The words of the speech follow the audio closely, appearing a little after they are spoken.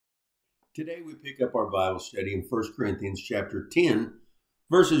Today we pick up our Bible study in 1 Corinthians chapter 10,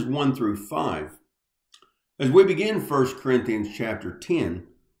 verses 1 through 5. As we begin 1 Corinthians chapter 10,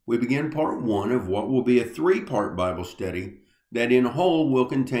 we begin part 1 of what will be a three-part Bible study that in whole will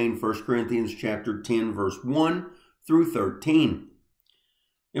contain 1 Corinthians chapter 10, verse 1 through 13.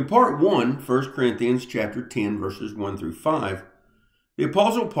 In part 1, 1 Corinthians chapter 10, verses 1 through 5, the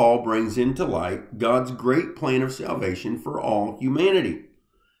Apostle Paul brings into light God's great plan of salvation for all humanity.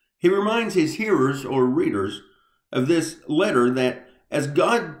 He reminds his hearers or readers of this letter that as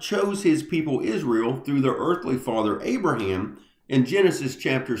God chose his people Israel through their earthly father Abraham in Genesis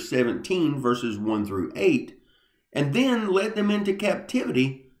chapter 17, verses 1 through 8, and then led them into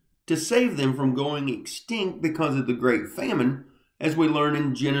captivity to save them from going extinct because of the great famine, as we learn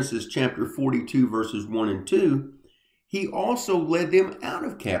in Genesis chapter 42, verses 1 and 2, he also led them out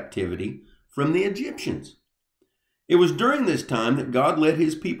of captivity from the Egyptians. It was during this time that God led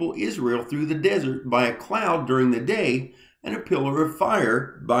his people Israel through the desert by a cloud during the day and a pillar of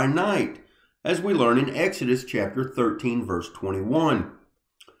fire by night, as we learn in Exodus chapter 13, verse 21.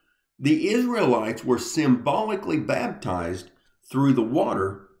 The Israelites were symbolically baptized through the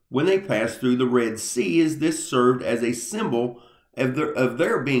water when they passed through the Red Sea, as this served as a symbol of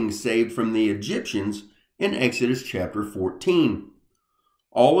their being saved from the Egyptians in Exodus chapter 14.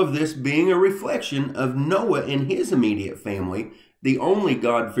 All of this being a reflection of Noah and his immediate family, the only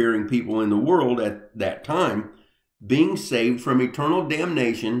God-fearing people in the world at that time, being saved from eternal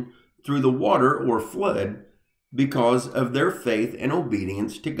damnation through the water or flood because of their faith and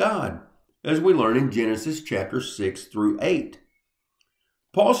obedience to God, as we learn in Genesis chapter 6 through 8.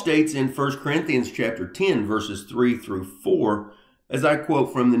 Paul states in 1 Corinthians chapter 10, verses 3 through 4, as I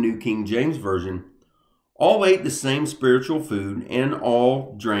quote from the New King James Version, "All ate the same spiritual food, and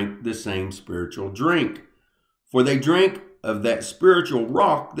all drank the same spiritual drink. For they drank of that spiritual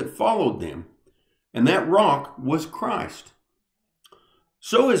rock that followed them, and that rock was Christ."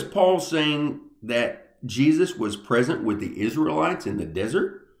 So is Paul saying that Jesus was present with the Israelites in the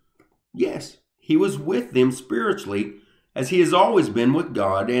desert? Yes, he was with them spiritually, as he has always been with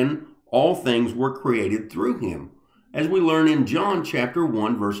God, and all things were created through him, as we learn in John chapter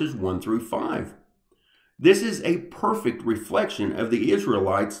 1, verses 1 through 5. This is a perfect reflection of the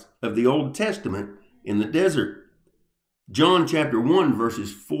Israelites of the Old Testament in the desert. John chapter 1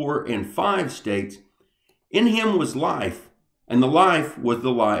 verses 4 and 5 states, "In him was life, and the life was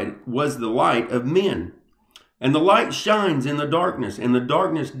the light of men. And the light shines in the darkness, and the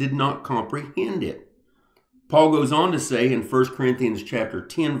darkness did not comprehend it." Paul goes on to say in 1 Corinthians chapter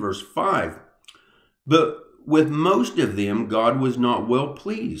 10 verse 5, "But with most of them God was not well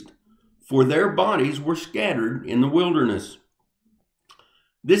pleased, for their bodies were scattered in the wilderness."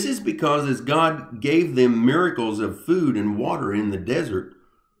 This is because as God gave them miracles of food and water in the desert,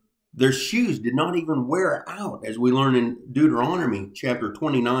 their shoes did not even wear out, as we learn in Deuteronomy chapter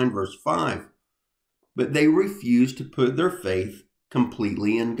 29, verse 5. But they refused to put their faith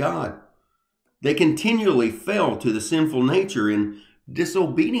completely in God. They continually fell to the sinful nature in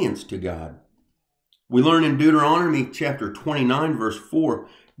disobedience to God. We learn in Deuteronomy chapter 29, verse 4,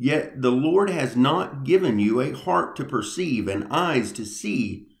 "Yet the Lord has not given you a heart to perceive, and eyes to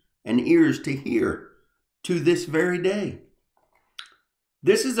see, and ears to hear, to this very day."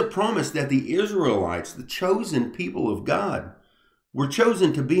 This is a promise that the Israelites, the chosen people of God, were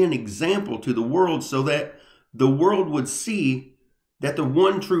chosen to be an example to the world so that the world would see that the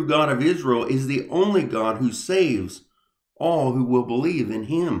one true God of Israel is the only God who saves all who will believe in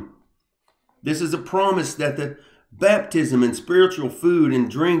him. This is a promise that the baptism and spiritual food and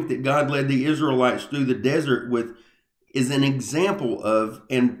drink that God led the Israelites through the desert with is an example of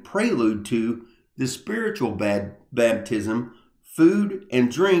and prelude to the spiritual baptism, food,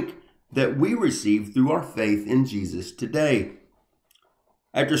 and drink that we receive through our faith in Jesus today.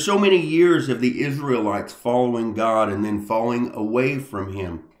 After so many years of the Israelites following God and then falling away from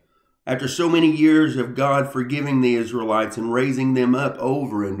him, after so many years of God forgiving the Israelites and raising them up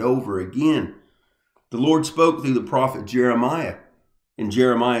over and over again, the Lord spoke through the prophet Jeremiah in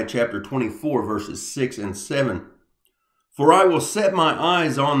Jeremiah chapter 24, verses 6 and 7. "For I will set my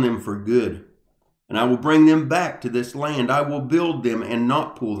eyes on them for good, and I will bring them back to this land. I will build them and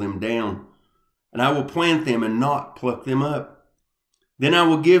not pull them down, and I will plant them and not pluck them up. Then I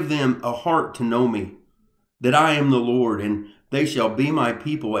will give them a heart to know me, that I am the Lord, and they shall be my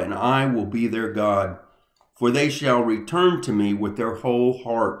people, and I will be their God. For they shall return to me with their whole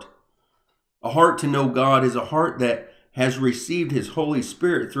heart." A heart to know God is a heart that has received his Holy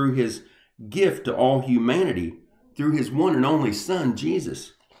Spirit through his gift to all humanity, through his one and only Son,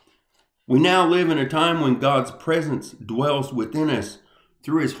 Jesus. We now live in a time when God's presence dwells within us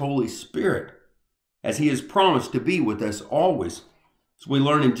through his Holy Spirit, as he has promised to be with us always. As we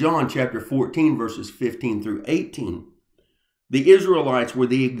learn in John chapter 14, verses 15 through 18, the Israelites were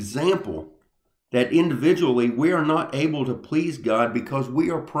the example that individually we are not able to please God because we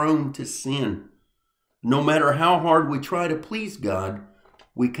are prone to sin. No matter how hard we try to please God,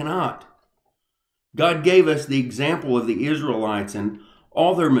 we cannot. God gave us the example of the Israelites and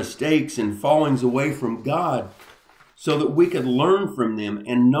all their mistakes and fallings away from God so that we could learn from them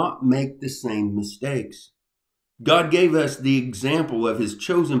and not make the same mistakes. God gave us the example of his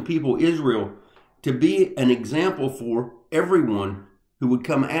chosen people, Israel, to be an example for everyone who would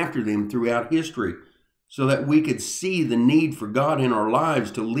come after them throughout history, so that we could see the need for God in our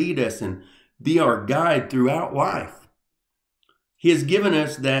lives to lead us and be our guide throughout life. He has given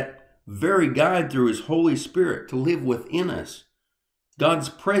us that very guide through his Holy Spirit to live within us, God's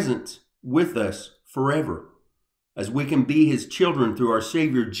presence with us forever, as we can be his children through our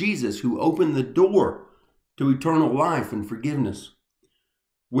Savior Jesus, who opened the door to eternal life and forgiveness.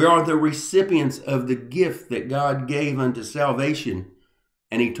 We are the recipients of the gift that God gave unto salvation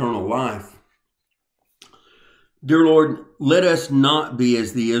and eternal life. Dear Lord, let us not be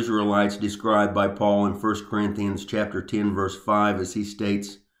as the Israelites described by Paul in 1 Corinthians chapter 10, verse 5, as he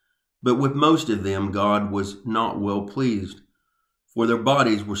states, "But with most of them God was not well pleased, for their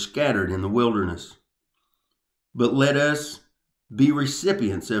bodies were scattered in the wilderness." But let us be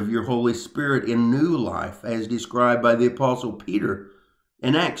recipients of your Holy Spirit in new life, as described by the Apostle Peter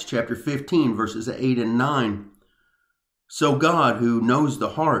in Acts chapter 15, verses 8 and 9. So God, who knows the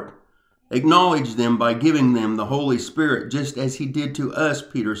heart, acknowledged them by giving them the Holy Spirit, just as he did to us,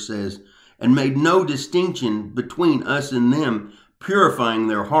 Peter says, and made no distinction between us and them, purifying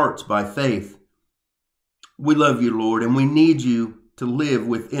their hearts by faith. We love you, Lord, and we need you to live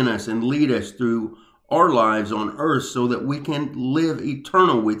within us and lead us through our lives on earth so that we can live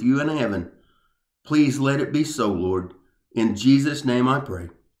eternal with you in heaven. Please let it be so, Lord. In Jesus' name I pray.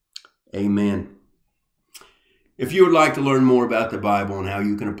 Amen. If you would like to learn more about the Bible and how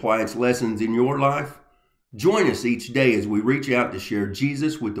you can apply its lessons in your life, join us each day as we reach out to share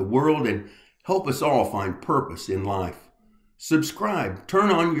Jesus with the world and help us all find purpose in life. Subscribe, turn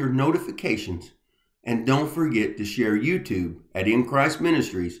on your notifications, and don't forget to share YouTube at In Christ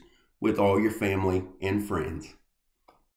Ministries with all your family and friends.